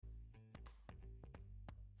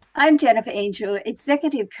I'm Jennifer Angel,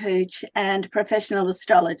 executive coach and professional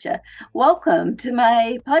astrologer. Welcome to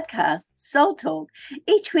my podcast, Soul Talk.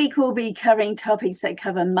 Each week, we'll be covering topics that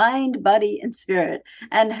cover mind, body, and spirit,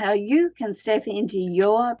 and how you can step into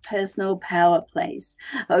your personal power place.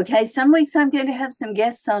 Okay, some weeks I'm going to have some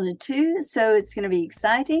guests on it too, so it's going to be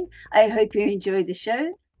exciting. I hope you enjoy the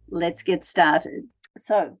show. Let's get started.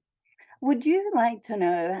 So, would you like to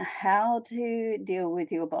know how to deal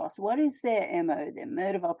with your boss? What is their MO, their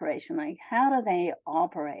mode of operation? Like, how do they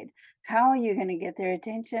operate? How are you going to get their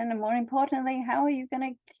attention? And more importantly, how are you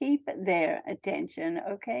going to keep their attention?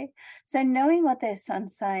 Okay. So, knowing what their sun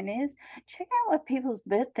sign is, check out what people's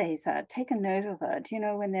birthdays are. Take a note of it.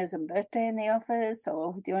 When there's a birthday in the office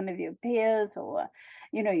or with one of your peers or,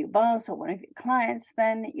 your boss or one of your clients,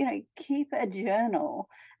 then, keep a journal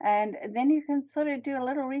and then you can sort of do a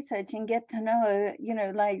little research and get to know,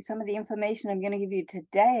 like some of the information I'm going to give you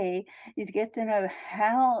today is get to know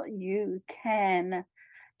how you can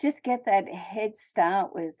just get that head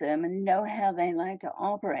start with them and know how they like to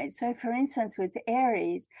operate. So, for instance, with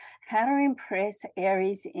Aries, how to impress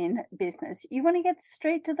Aries in business. You want to get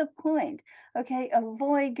straight to the point. Okay,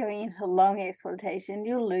 avoid going into long explanation.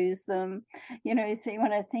 You'll lose them. So you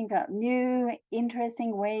want to think up new,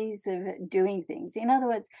 interesting ways of doing things. In other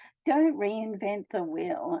words, don't reinvent the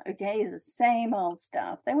wheel. Okay, the same old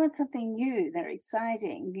stuff. They want something new. They're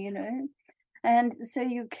exciting. And so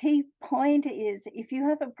your key point is if you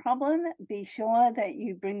have a problem, be sure that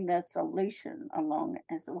you bring the solution along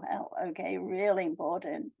as well. Okay, really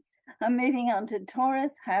important. I'm moving on to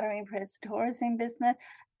Taurus, how to impress Taurus in business.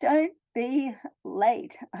 Don't be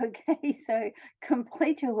late. Okay, so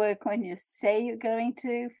complete your work when you say you're going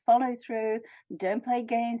to, follow through, don't play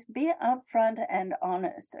games, be upfront and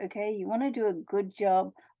honest. Okay, you want to do a good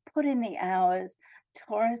job, put in the hours.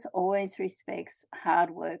 Taurus always respects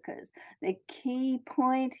hard workers. The key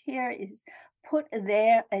point here is put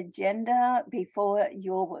their agenda before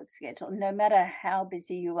your work schedule, no matter how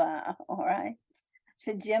busy you are. All right.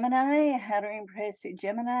 For Gemini, how to impress your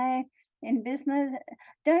Gemini in business,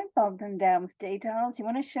 don't bog them down with details. You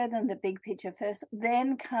want to show them the big picture first,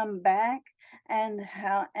 then come back and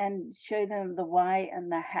show them the why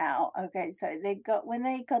and the how. Okay, so when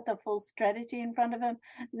they got the full strategy in front of them,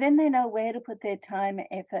 then they know where to put their time,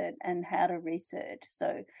 effort, and how to research.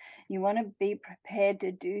 So you want to be prepared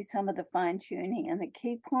to do some of the fine tuning. And the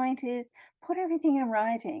key point is put everything in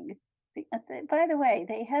writing. By the way,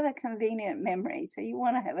 they have a convenient memory, so you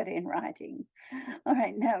want to have it in writing. All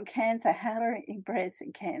right, now Cancer, how to impress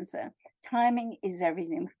Cancer. Timing is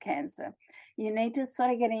everything for Cancer. You need to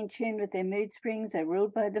sort of get in tune with their mood springs. They're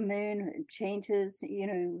ruled by the moon, it changes,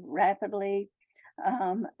 rapidly.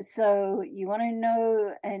 So you want to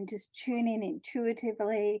know and just tune in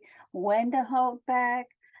intuitively when to hold back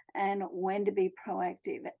and when to be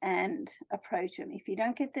proactive and approach them. If you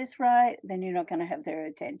don't get this right, then you're not going to have their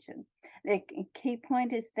attention. The key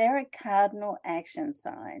point is they're a cardinal action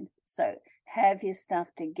sign. So have your stuff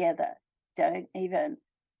together. Don't even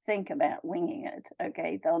think about winging it.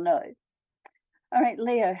 Okay, they'll know. All right,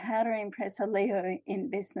 Leo, how to impress a Leo in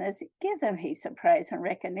business. Give them heaps of praise and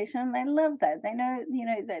recognition. They love that. They know,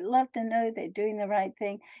 they love to know they're doing the right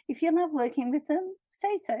thing. If you love working with them,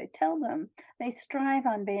 say so, tell them. They strive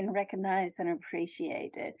on being recognized and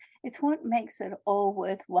appreciated. It's what makes it all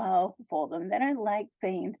worthwhile for them. They don't like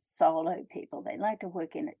being solo people, they like to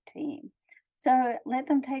work in a team. So let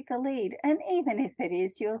them take the lead. And even if it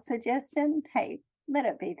is your suggestion, hey, let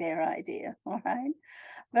it be their idea, all right?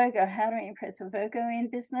 Virgo, how to impress a Virgo in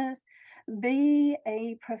business? Be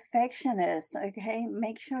a perfectionist, okay?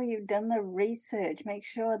 Make sure you've done the research. Make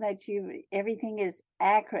sure that everything is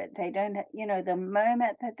accurate. They don't, the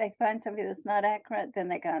moment that they find something that's not accurate, then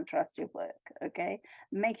they can't trust your work, okay?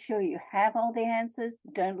 Make sure you have all the answers.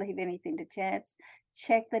 Don't leave anything to chance.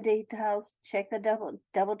 Check the details. Check the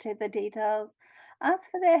double check the details.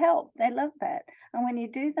 Ask for their help. They love that. And when you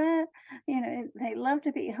do that, they love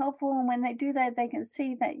to be helpful. And when they do that, they can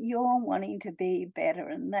see that you're wanting to be better.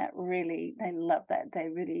 And that really, they love that. They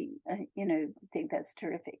really, think that's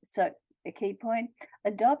terrific. So the key point,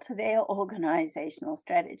 adopt their organizational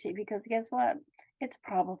strategy because guess what? It's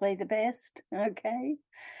probably the best. Okay.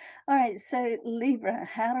 All right. So Libra,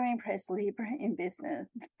 how to impress Libra in business.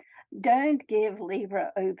 Don't give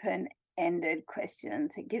Libra open-ended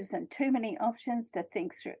questions. It gives them too many options to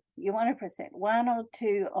think through. You want to present one or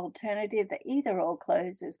two alternatives. The either or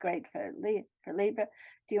close is great for Libra.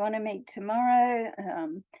 Do you want to meet tomorrow?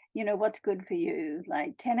 What's good for you,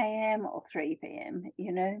 like 10 a.m. or 3 p.m.,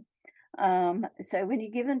 So when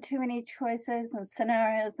you're given too many choices and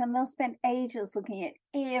scenarios, then they'll spend ages looking at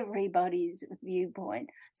everybody's viewpoint.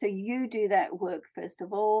 So you do that work first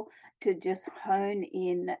of all to just hone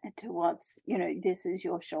in to what's, this is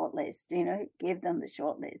your short list, give them the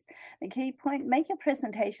short list. The key point, make your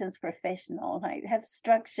presentations professional, like have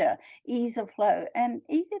structure, ease of flow, and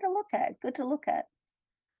easy to look at, good to look at.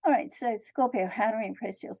 All right, so Scorpio, how to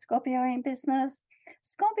impress your Scorpio in business?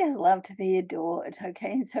 Scorpios love to be adored,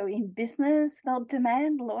 okay? So in business, they'll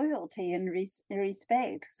demand loyalty and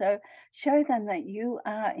respect. So show them that you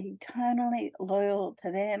are eternally loyal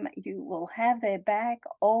to them. You will have their back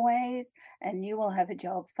always, and you will have a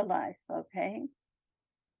job for life, okay?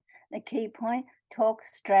 The key point, talk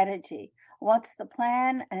strategy. What's the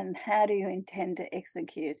plan and how do you intend to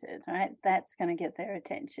execute it, right? That's going to get their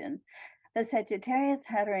attention. The Sagittarius,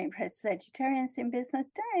 how to impress Sagittarians in business.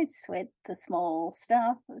 Don't sweat the small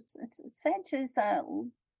stuff. Sagittarius are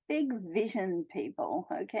big vision people,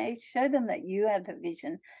 okay? Show them that you have the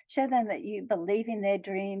vision. Show them that you believe in their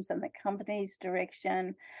dreams and the company's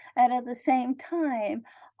direction. And at the same time,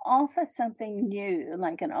 offer something new,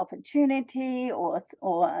 like an opportunity or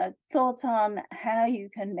thoughts on how you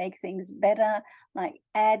can make things better, like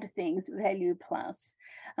add things, value plus.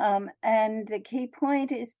 And the key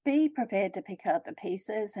point is be prepared to pick out the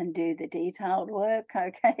pieces and do the detailed work,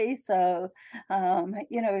 okay? So,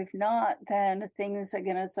 if not, then things are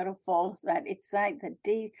going to sort of fall flat. It's like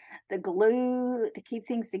the glue to keep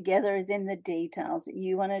things together is in the details.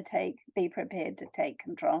 You want to be prepared to take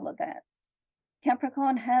control of that.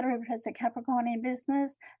 Capricorn, how to impress a Capricorn in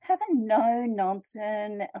business? Have a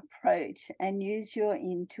no-nonsense approach and use your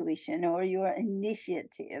intuition or your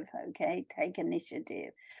initiative, okay? Take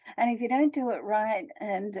initiative. And if you don't do it right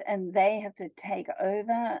and they have to take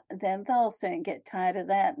over, then they'll soon get tired of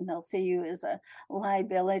that and they'll see you as a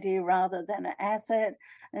liability rather than an asset.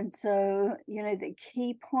 And so, the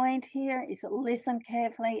key point here is listen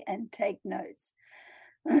carefully and take notes.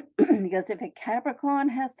 Because if a Capricorn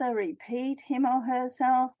has to repeat him or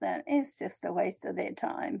herself, then it's just a waste of their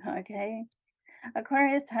time, okay?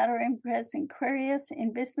 Aquarius, how to impress Aquarius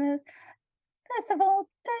in business? First of all,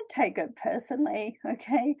 don't take it personally,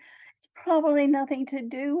 okay? It's probably nothing to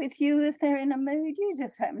do with you if they're in a mood. You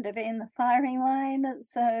just happen to be in the firing line.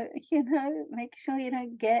 So, make sure you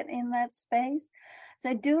don't get in that space.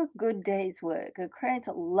 So do a good day's work. Aquarius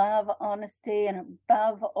love honesty and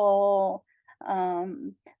above all,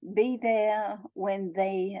 be there when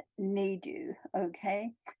they need you,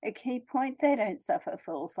 okay? A key point, they don't suffer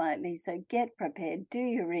fools lightly, so get prepared, do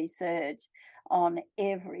your research on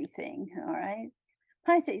everything, all right?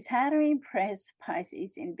 Pisces, how to impress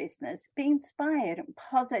Pisces in business? Be inspired and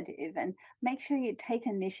positive and make sure you take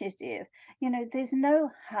initiative. There's no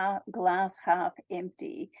glass half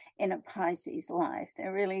empty in a Pisces life.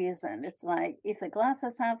 There really isn't. It's like if the glass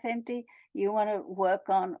is half empty, you want to work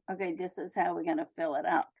on, okay, this is how we're going to fill it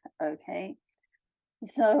up, okay?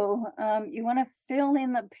 So you want to fill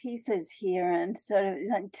in the pieces here and sort of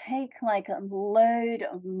take like a load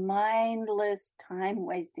of mindless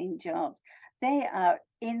time-wasting jobs. They are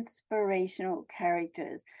inspirational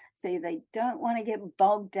characters. So they don't want to get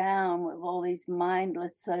bogged down with all these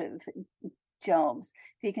mindless sort of jobs.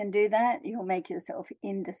 If you can do that, you'll make yourself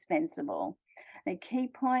indispensable. The key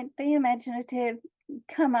point, be imaginative,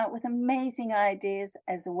 come up with amazing ideas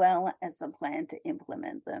as well as a plan to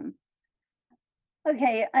implement them.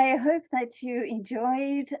 Okay, I hope that you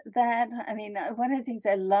enjoyed that. I mean, one of the things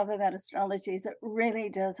I love about astrology is it really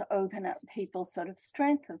does open up people's sort of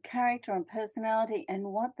strength of character and personality and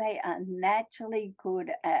what they are naturally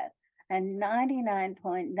good at. And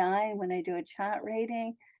 99.9, when I do a chart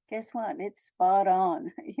reading, guess what? It's spot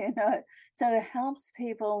on, So it helps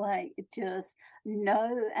people just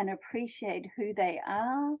know and appreciate who they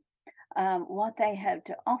are, what they have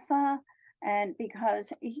to offer. And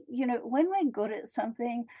because, when we're good at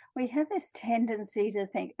something, we have this tendency to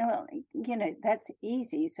think, oh, that's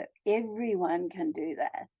easy. So everyone can do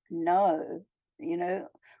that. No,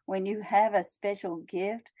 when you have a special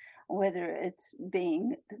gift, whether it's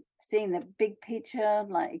seeing the big picture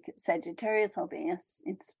like Sagittarius or being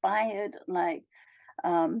inspired like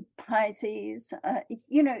Pisces,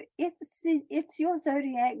 it's your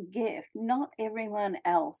zodiac gift. Not everyone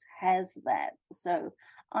else has that. So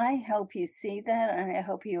I help you see that and I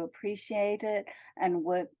help you appreciate it and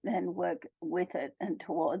work with it and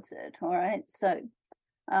towards it. All right. So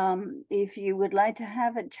if you would like to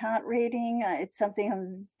have a chart reading, it's something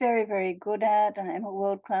I'm very, very good at. I'm a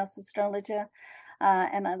world-class astrologer.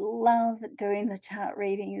 And I love doing the chart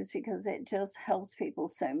readings because it just helps people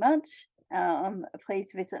so much.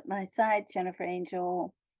 Please visit my site,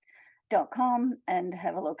 jenniferangel.com, and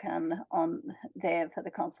have a look on there for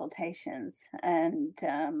the consultations. And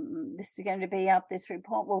this is going to be up, this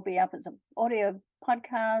report will be up as an audio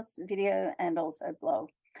podcast, video, and also blog.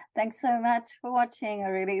 Thanks so much for watching. I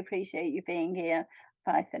really appreciate you being here.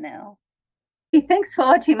 Bye for now. Thanks for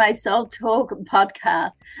watching my Soul Talk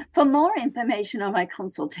podcast. For more information on my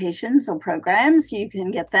consultations or programs, you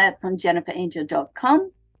can get that from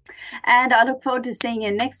jenniferangel.com. And I look forward to seeing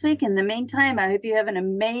you next week. In the meantime, I hope you have an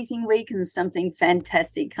amazing week and something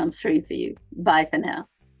fantastic comes through for you. Bye for now.